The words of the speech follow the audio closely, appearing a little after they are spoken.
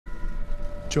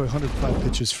Joey, 105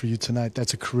 pitches for you tonight.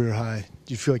 That's a career high.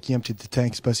 Do you feel like you emptied the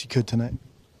tank as best you could tonight?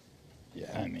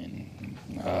 Yeah, I mean,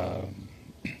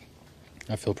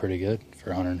 I feel pretty good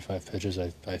for 105 pitches. I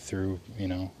threw,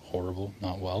 horrible,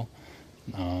 not well.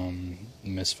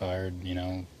 Misfired,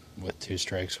 with 2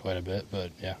 strikes quite a bit.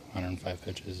 But, yeah, 105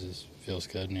 pitches feels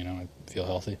good. I feel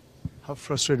healthy. How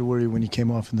frustrated were you when you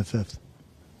came off in the 5th?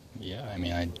 Yeah, I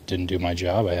mean, I didn't do my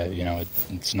job.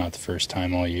 It's not the first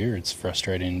time all year. It's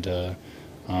frustrating to,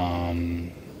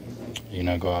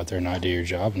 go out there and not do your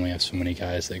job. And we have so many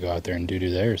guys that go out there and do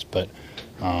theirs. But,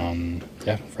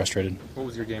 yeah, frustrated. What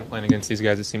was your game plan against these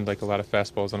guys? It seemed like a lot of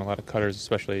fastballs and a lot of cutters,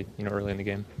 especially, early in the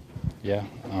game. Yeah,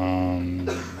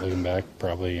 looking back,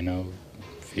 probably, a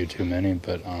few too many.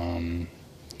 But,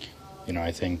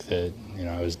 I think that,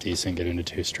 I was decent getting to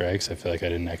 2 strikes. I feel like I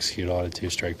didn't execute a lot of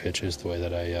 2-strike pitches the way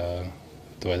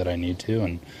that I need to.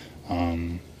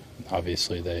 And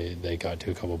obviously they got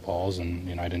to a couple balls,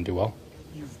 and, I didn't do well.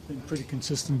 You've been pretty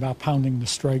consistent about pounding the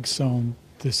strike zone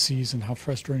this season. How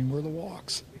frustrating were the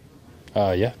walks?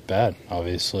 Yeah, bad.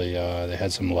 Obviously, they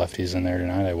had some lefties in there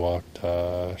tonight. I walked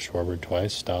Schwarber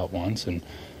twice, Stott once, and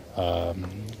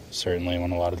certainly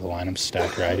when a lot of the lineups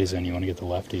stack righties in, you want to get the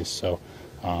lefties. So,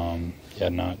 yeah,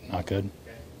 not good.